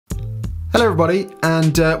Hello everybody,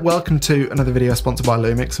 and welcome to another video sponsored by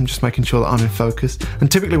Lumix. I'm just making sure that I'm in focus. And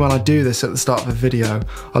typically when I do this at the start of a video,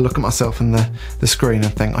 I look at myself in the screen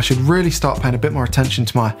and think I should really start paying a bit more attention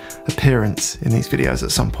to my appearance in these videos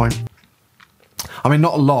at some point. I mean,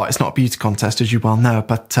 not a lot, it's not a beauty contest as you well know,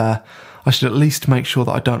 but I should at least make sure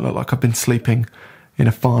that I don't look like I've been sleeping in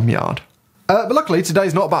a farmyard. But luckily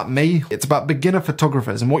today's not about me, it's about beginner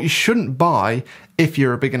photographers and what you shouldn't buy if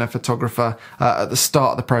you're a beginner photographer at the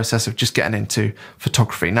start of the process of just getting into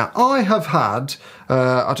photography. Now, I have had,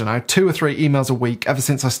 I don't know, 2 or 3 emails a week ever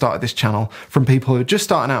since I started this channel from people who are just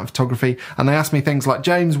starting out in photography, and they ask me things like,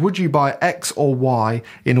 James, would you buy X or Y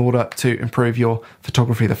in order to improve your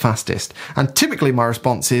photography the fastest? And typically my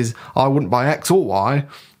response is, I wouldn't buy X or Y,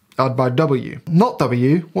 I'd buy W. Not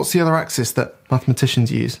W, what's the other axis that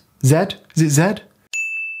mathematicians use? Z? Is it Z?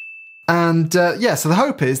 And yeah, so the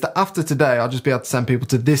hope is that after today, I'll just be able to send people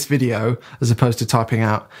to this video as opposed to typing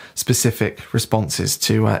out specific responses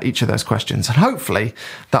to each of those questions. And hopefully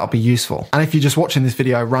that'll be useful. And if you're just watching this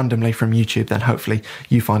video randomly from YouTube, then hopefully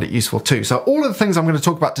you find it useful too. So all of the things I'm going to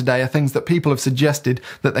talk about today are things that people have suggested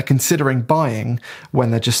that they're considering buying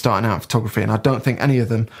when they're just starting out in photography. And I don't think any of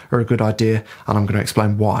them are a good idea, and I'm going to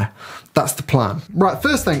explain why. That's the plan. Right,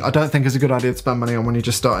 first thing I don't think is a good idea to spend money on when you're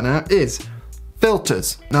just starting out is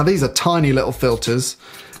filters. Now these are tiny little filters.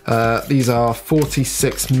 These are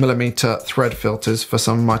 46mm thread filters for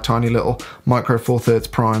some of my tiny little micro 4/3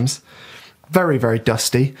 primes. Very, very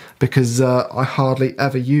dusty because I hardly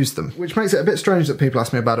ever use them, which makes it a bit strange that people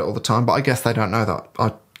ask me about it all the time, but I guess they don't know that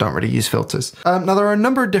I don't really use filters. Now there are a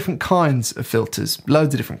number of different kinds of filters,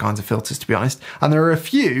 loads of different kinds of filters to be honest, and there are a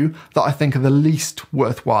few that I think are the least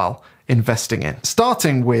worthwhile investing in.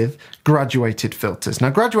 Starting with graduated filters. Now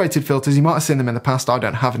graduated filters, you might have seen them in the past, I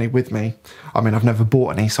don't have any with me. I mean, I've never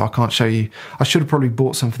bought any, so I can't show you. I should have probably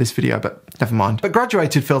bought some for this video, but never mind. But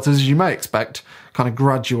graduated filters, as you may expect, kind of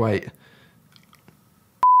graduate.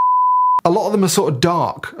 A lot of them are sort of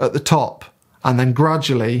dark at the top, and then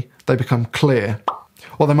gradually they become clear.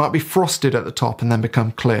 Or they might be frosted at the top and then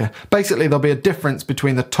become clear. Basically, there'll be a difference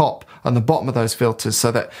between the top and the bottom of those filters,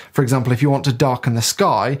 so that, for example, if you want to darken the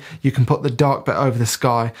sky, you can put the dark bit over the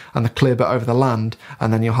sky and the clear bit over the land,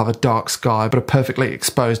 and then you'll have a dark sky, but a perfectly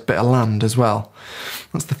exposed bit of land as well.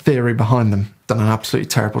 That's the theory behind them. Done an absolutely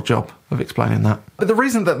terrible job of explaining that. But the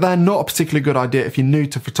reason that they're not a particularly good idea if you're new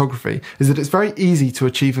to photography is that it's very easy to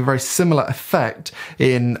achieve a very similar effect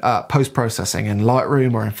in post-processing in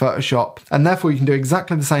Lightroom or in Photoshop, and therefore you can do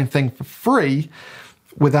exactly the same thing for free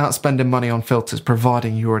without spending money on filters,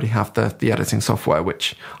 providing you already have the editing software,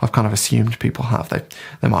 which I've kind of assumed people have.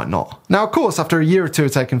 They might not. Now, of course, after a year or two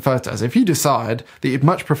of taking photos, if you decide that you'd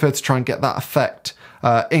much prefer to try and get that effect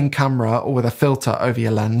in camera or with a filter over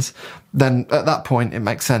your lens, then at that point it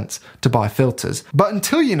makes sense to buy filters. But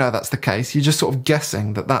until you know that's the case, you're just sort of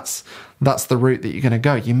guessing that that's the route that you're going to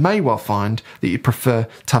go. You may well find that you prefer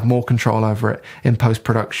to have more control over it in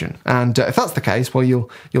post-production. And if that's the case, well, you'll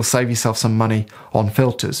save yourself some money on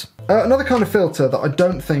filters. Another kind of filter that I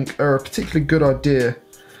don't think are a particularly good idea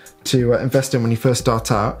to invest in when you first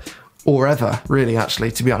start out, or ever, really, actually,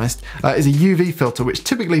 to be honest, is a UV filter, which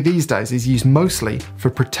typically these days is used mostly for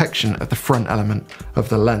protection of the front element of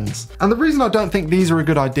the lens. And the reason I don't think these are a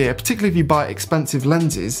good idea, particularly if you buy expensive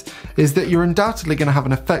lenses, is that you're undoubtedly going to have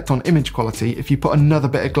an effect on image quality if you put another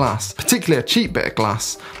bit of glass, particularly a cheap bit of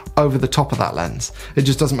glass, over the top of that lens. It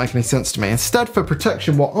just doesn't make any sense to me. Instead, for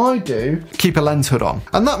protection, what I do, keep a lens hood on.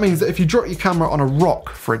 And that means that if you drop your camera on a rock,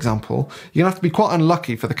 for example, you're gonna have to be quite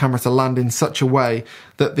unlucky for the camera to land in such a way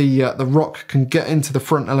that the rock can get into the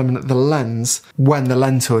front element of the lens when the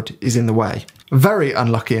lens hood is in the way. Very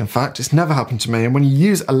unlucky, in fact. It's never happened to me. And when you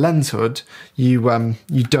use a lens hood, you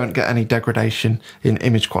don't get any degradation in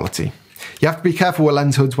image quality. You have to be careful with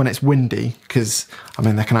lens hoods when it's windy, because, I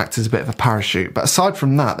mean, they can act as a bit of a parachute. But aside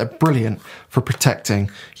from that, they're brilliant for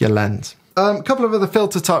protecting your lens. A couple of other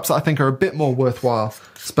filter types that I think are a bit more worthwhile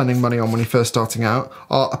spending money on when you're first starting out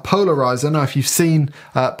are a polarizer. Now, if you've seen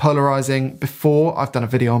polarizing before, I've done a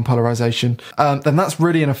video on polarization, then that's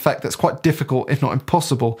really an effect that's quite difficult, if not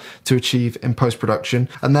impossible, to achieve in post-production.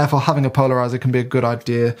 And therefore, having a polarizer can be a good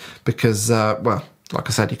idea because, well, like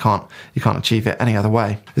I said, you can't achieve it any other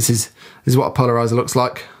way. This is what a polarizer looks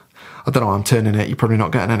like. I don't know why I'm turning it, you're probably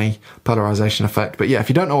not getting any polarization effect. But yeah, if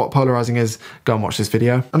you don't know what polarizing is, go and watch this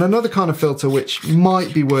video. And another kind of filter which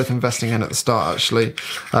might be worth investing in at the start, actually,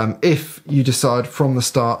 if you decide from the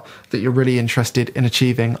start that you're really interested in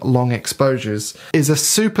achieving long exposures, is a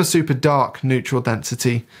super, super dark neutral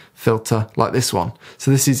density filter like this one. So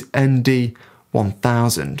this is ND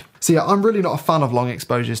 1000. So yeah, I'm really not a fan of long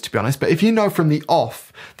exposures, to be honest, but if you know from the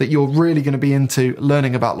off that you're really going to be into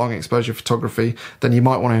learning about long exposure photography, then you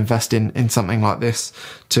might want to invest in something like this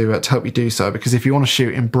to help you do so. Because if you want to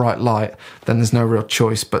shoot in bright light, then there's no real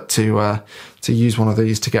choice but to use one of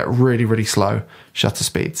these to get really, really slow shutter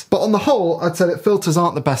speeds. But on the whole, I'd say that filters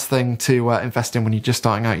aren't the best thing to invest in when you're just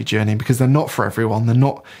starting out your journey, because they're not for everyone. They're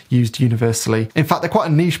not used universally. In fact, they're quite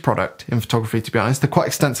a niche product in photography, to be honest. They're quite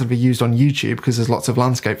extensively used on YouTube because there's lots of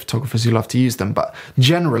landscape photographers who love to use them, but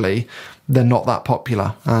generally they're not that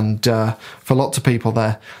popular. And for lots of people,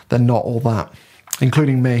 they're not all that,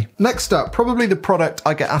 including me. Next up, probably the product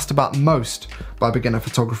I get asked about most by beginner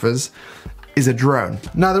photographers is a drone.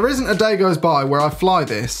 Now, there isn't a day goes by where I fly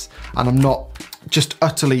this and I'm not just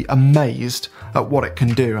utterly amazed at what it can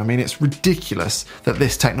do. I mean, it's ridiculous that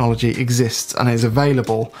this technology exists and is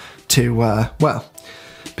available to, well,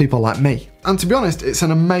 people like me. And to be honest, it's an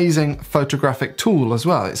amazing photographic tool as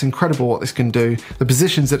well. It's incredible what this can do, the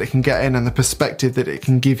positions that it can get in and the perspective that it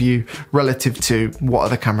can give you relative to what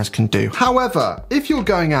other cameras can do. However, if you're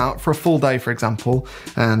going out for a full day, for example,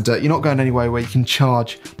 and you're not going anywhere where you can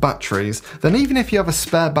charge batteries, then even if you have a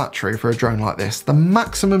spare battery for a drone like this, the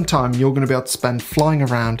maximum time you're going to be able to spend flying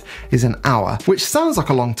around is an hour, which sounds like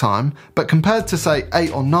a long time, but compared to say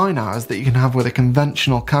 8 or 9 hours that you can have with a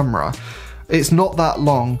conventional camera, it's not that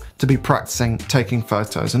long to be practicing taking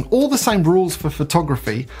photos. And all the same rules for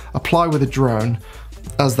photography apply with a drone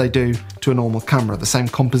as they do to a normal camera. The same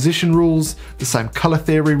composition rules, the same color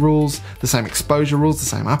theory rules, the same exposure rules, the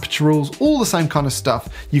same aperture rules, all the same kind of stuff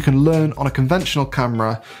you can learn on a conventional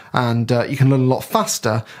camera, and you can learn a lot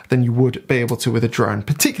faster than you would be able to with a drone,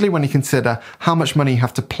 particularly when you consider how much money you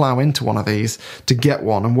have to plow into one of these to get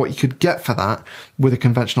one and what you could get for that with a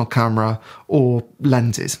conventional camera or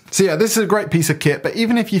lenses. So yeah, this is a great piece of kit, but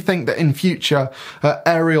even if you think that in future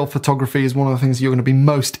aerial photography is one of the things you're going to be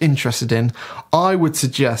most interested in, I would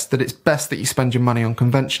suggest that it's best that you spend your money on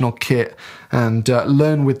conventional kit and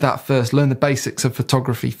learn with that first, learn the basics of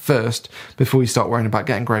photography first before you start worrying about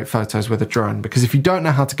getting great photos with a drone. Because if you don't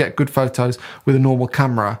know how to get good photos with a normal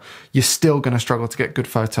camera, you're still going to struggle to get good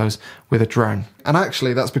photos with a drone. And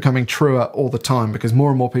actually that's becoming truer all the time, because more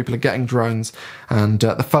and more people are getting drones and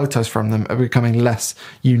the photos from them are becoming less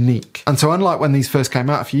unique. And so unlike when these first came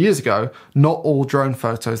out a few years ago, not all drone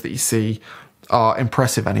photos that you see are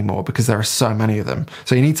impressive anymore because there are so many of them.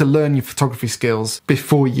 So you need to learn your photography skills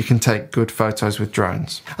before you can take good photos with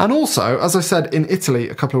drones. And also, as I said in Italy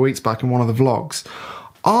a couple of weeks back in one of the vlogs,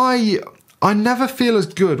 I never feel as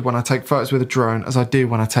good when I take photos with a drone as I do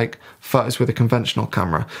when I take photos with a conventional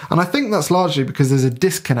camera. And I think that's largely because there's a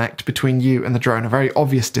disconnect between you and the drone, a very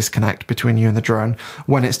obvious disconnect between you and the drone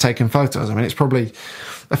when it's taking photos. I mean, it's probably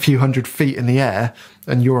a few hundred feet in the air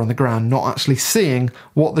and you're on the ground not actually seeing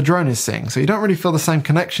what the drone is seeing. So you don't really feel the same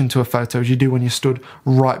connection to a photo as you do when you're stood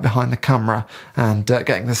right behind the camera and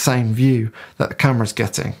getting the same view that the camera's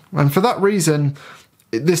getting. And for that reason,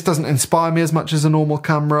 this doesn't inspire me as much as a normal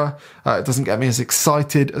camera. It doesn't get me as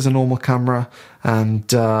excited as a normal camera.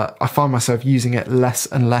 And I find myself using it less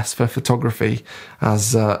and less for photography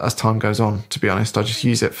as time goes on, to be honest. I just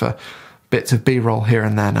use it for bits of B-roll here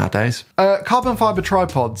and there nowadays. Carbon fiber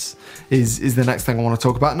tripods is the next thing I want to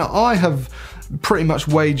talk about. Now, I have pretty much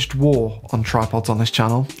waged war on tripods on this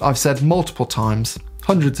channel. I've said multiple times,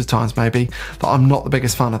 hundreds of times maybe, that I'm not the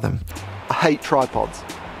biggest fan of them. I hate tripods.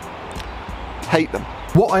 Hate them.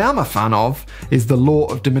 What I am a fan of is the law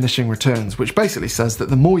of diminishing returns, which basically says that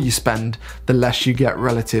the more you spend, the less you get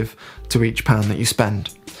relative to each pound that you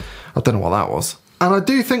spend. I don't know what that was. And I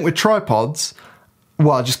do think with tripods,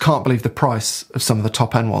 well, I just can't believe the price of some of the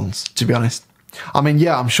top end ones, to be honest. I mean,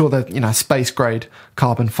 yeah, I'm sure they're, you know, space grade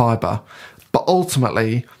carbon fiber, but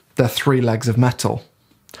ultimately they're 3 legs of metal.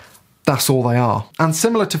 That's all they are. And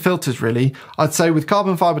similar to filters really, I'd say with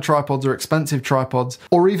carbon fiber tripods or expensive tripods,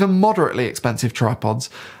 or even moderately expensive tripods,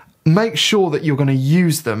 make sure that you're going to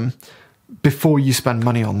use them before you spend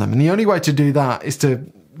money on them. And the only way to do that is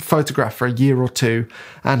to photograph for a year or two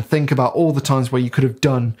and think about all the times where you could have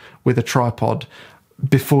done with a tripod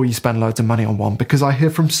before you spend loads of money on one. Because I hear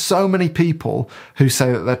from so many people who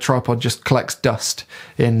say that their tripod just collects dust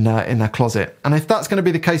in their closet. And if that's going to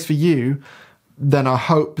be the case for you, then I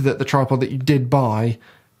hope that the tripod that you did buy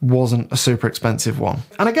wasn't a super expensive one.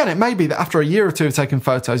 And again, it may be that after a year or two of taking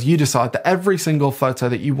photos, you decide that every single photo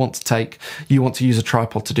that you want to take, you want to use a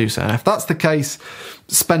tripod to do so. And if that's the case,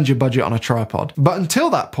 spend your budget on a tripod. But until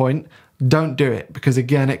that point, don't do it, because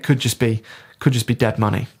again, it could just be dead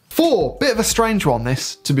money. 4, bit of a strange one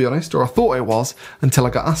this, to be honest, or I thought it was until I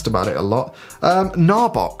got asked about it a lot.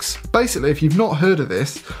 Gnarbox. Basically, if you've not heard of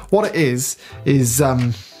this, what it is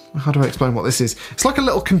how do I explain what this is? It's like a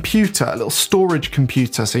little computer, a little storage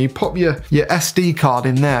computer. So you pop your SD card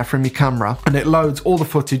in there from your camera and it loads all the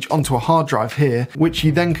footage onto a hard drive here, which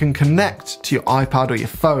you then can connect to your iPad or your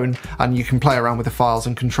phone, and you can play around with the files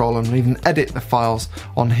and control them and even edit the files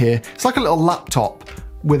on here. It's like a little laptop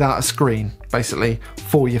without a screen, basically,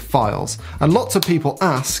 for your files. And lots of people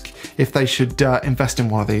ask if they should invest in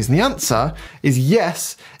one of these. And the answer is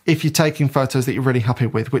yes, if you're taking photos that you're really happy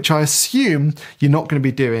with, which I assume you're not going to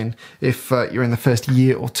be doing if you're in the first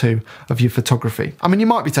year or two of your photography. I mean, you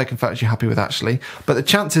might be taking photos you're happy with actually, but the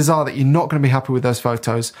chances are that you're not going to be happy with those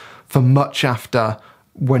photos for much after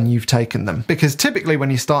when you've taken them. Because typically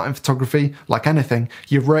when you start in photography, like anything,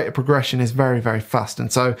 your rate of progression is very, very fast.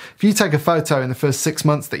 And so if you take a photo in the first 6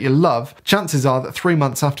 months that you love, chances are that 3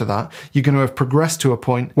 months after that, you're going to have progressed to a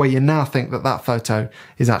point where you now think that that photo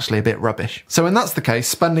is actually a bit rubbish. So when that's the case,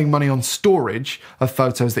 spending money on storage of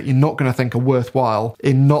photos that you're not going to think are worthwhile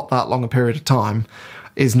in not that long a period of time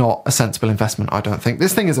is not a sensible investment, I don't think.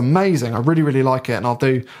 This thing is amazing. I really, really like it, and I'll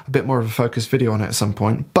do a bit more of a focused video on it at some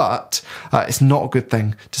point, but it's not a good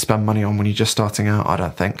thing to spend money on when you're just starting out, I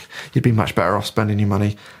don't think. You'd be much better off spending your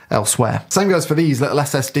money elsewhere. Same goes for these little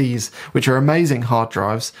SSDs, which are amazing hard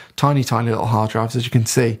drives, tiny, tiny little hard drives, as you can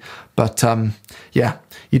see. But yeah,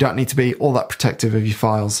 you don't need to be all that protective of your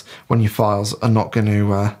files when your files are not going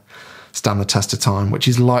to stand the test of time, which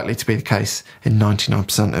is likely to be the case in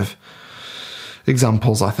 99% of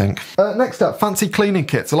examples, I think. Next up, fancy cleaning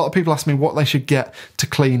kits. A lot of people ask me what they should get to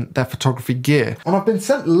clean their photography gear. And I've been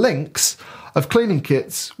sent links of cleaning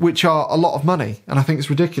kits which are a lot of money, and I think it's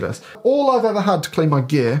ridiculous. All I've ever had to clean my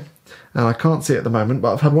gear, and I can't see it at the moment,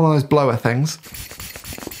 but I've had one of those blower things,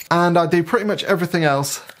 and I do pretty much everything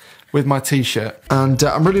else with my t-shirt, and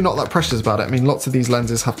I'm really not that precious about it. I mean, lots of these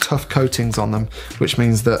lenses have tough coatings on them, which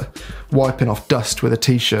means that wiping off dust with a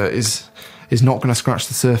t-shirt is not going to scratch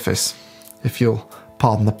the surface, if you'll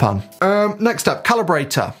pardon the pun. Next up,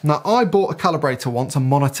 calibrator. Now, I bought a calibrator once, a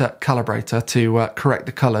monitor calibrator, to correct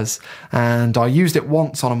the colours, and I used it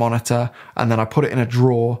once on a monitor, and then I put it in a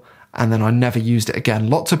drawer, and then I never used it again.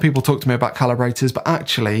 Lots of people talk to me about calibrators, but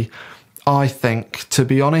actually, I think, to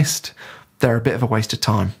be honest, they're a bit of a waste of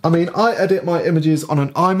time. I mean, I edit my images on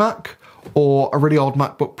an iMac, or a really old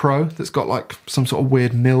MacBook Pro that's got like some sort of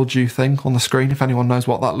weird mildew thing on the screen. If anyone knows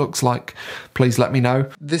what that looks like, please let me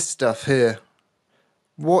know. This stuff here,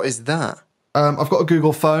 what is that? I've got a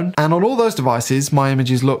Google phone, and on all those devices, my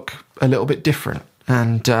images look a little bit different,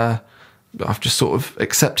 and I've just sort of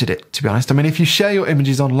accepted it, to be honest. I mean, if you share your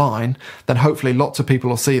images online, then hopefully lots of people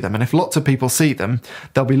will see them. And if lots of people see them,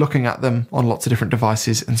 they'll be looking at them on lots of different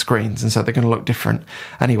devices and screens. And so they're going to look different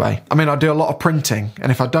anyway. I mean, I do a lot of printing. And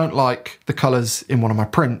if I don't like the colours in one of my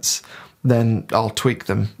prints, then I'll tweak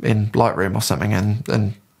them in Lightroom or something,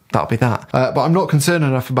 and that'll be that. But I'm not concerned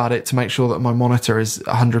enough about it to make sure that my monitor is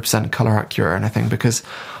 100% colour accurate or anything, because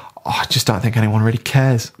I just don't think anyone really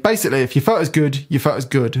cares. Basically, if your photo's good, your photo's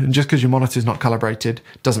good. And just because your monitor's not calibrated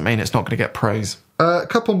doesn't mean it's not going to get praise. A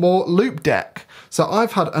couple more, Loupedeck. So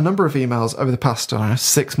I've had a number of emails over the past, I don't know,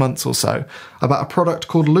 6 months or so about a product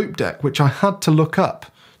called Loupedeck, which I had to look up,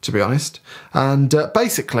 to be honest. And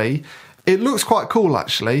basically, it looks quite cool,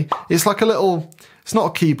 actually. It's like a little, it's not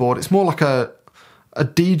a keyboard, it's more like a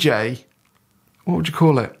DJ, what would you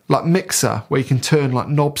call it? Like mixer, where you can turn like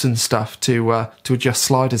knobs and stuff to adjust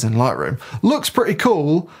sliders in Lightroom. Looks pretty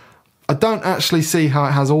cool. I don't actually see how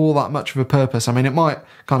it has all that much of a purpose. I mean, it might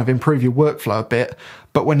kind of improve your workflow a bit,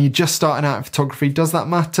 but when you're just starting out in photography, does that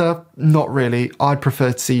matter? Not really. I'd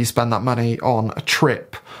prefer to see you spend that money on a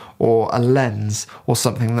trip or a lens or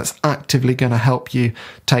something that's actively going to help you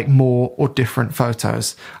take more or different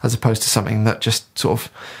photos, as opposed to something that just sort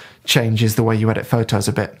of changes the way you edit photos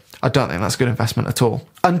a bit. I don't think that's a good investment at all.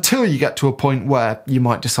 Until you get to a point where you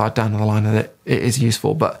might decide down the line that it is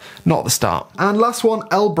useful, but not at the start. And last one,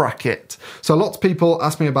 L bracket. So lots of people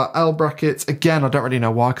ask me about L brackets. Again, I don't really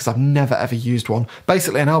know why, because I've never ever used one.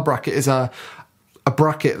 Basically, an L bracket is a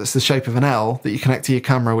bracket that's the shape of an L that you connect to your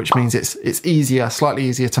camera, which means it's easier, slightly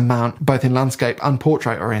easier to mount both in landscape and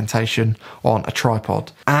portrait orientation on a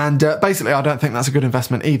tripod. And basically, I don't think that's a good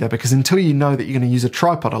investment either, because until you know that you're going to use a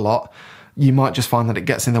tripod a lot, you might just find that it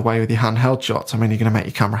gets in the way with your handheld shots. I mean, you're going to make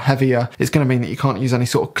your camera heavier. It's going to mean that you can't use any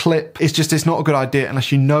sort of clip. It's not a good idea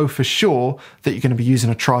unless you know for sure that you're going to be using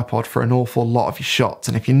a tripod for an awful lot of your shots.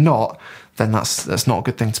 And if you're not, then that's not a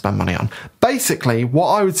good thing to spend money on. Basically, what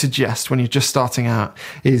I would suggest when you're just starting out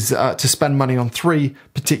is to spend money on 3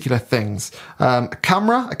 particular things. A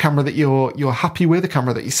camera that you're happy with, a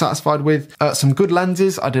camera that you're satisfied with, some good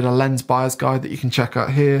lenses. I did a lens buyer's guide that you can check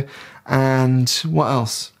out here. And what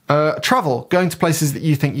else? Travel, going to places that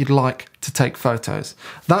you think you'd like to take photos.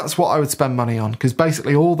 That's what I would spend money on, because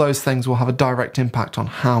basically all those things will have a direct impact on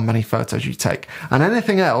how many photos you take. And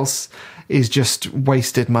anything else is just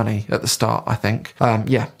wasted money at the start, I think.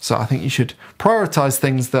 So I think you should prioritize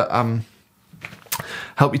things that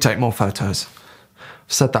help you take more photos.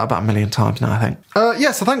 I've said that about a million times now, I think.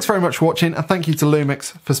 So thanks very much for watching, and thank you to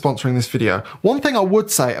Lumix for sponsoring this video. One thing I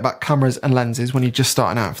would say about cameras and lenses when you're just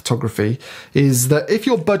starting out in photography is that if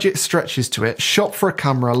your budget stretches to it, shop for a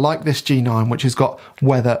camera like this G9, which has got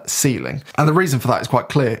weather sealing. And the reason for that is quite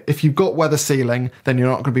clear. If you've got weather sealing, then you're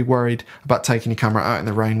not going to be worried about taking your camera out in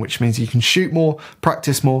the rain, which means you can shoot more,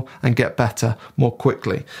 practice more, and get better more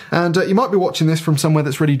quickly. And you might be watching this from somewhere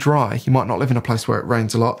that's really dry. You might not live in a place where it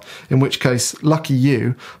rains a lot, in which case, lucky you.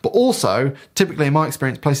 But also, typically in my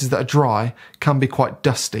experience, places that are dry can be quite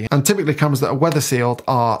dusty. And typically cameras that are weather sealed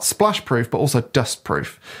are splash proof, but also dust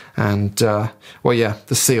proof. And the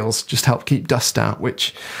seals just help keep dust out,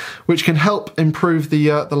 which can help improve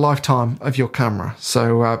the lifetime of your camera.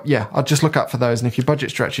 So I'd just look out for those. And if your budget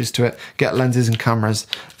stretches to it, get lenses and cameras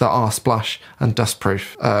that are splash and dust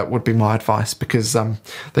proof would be my advice, because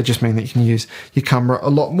they just mean that you can use your camera a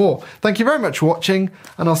lot more. Thank you very much for watching,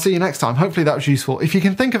 and I'll see you next time. Hopefully that was useful. If you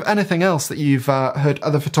can think of anything else that you've heard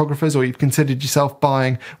other photographers or you've considered yourself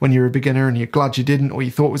buying when you were a beginner and you're glad you didn't, or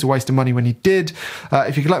you thought it was a waste of money when you did,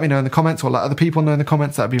 if you could let me know in the comments or let other people know in the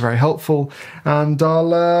comments, that'd be very helpful. And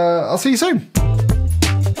I'll see you soon.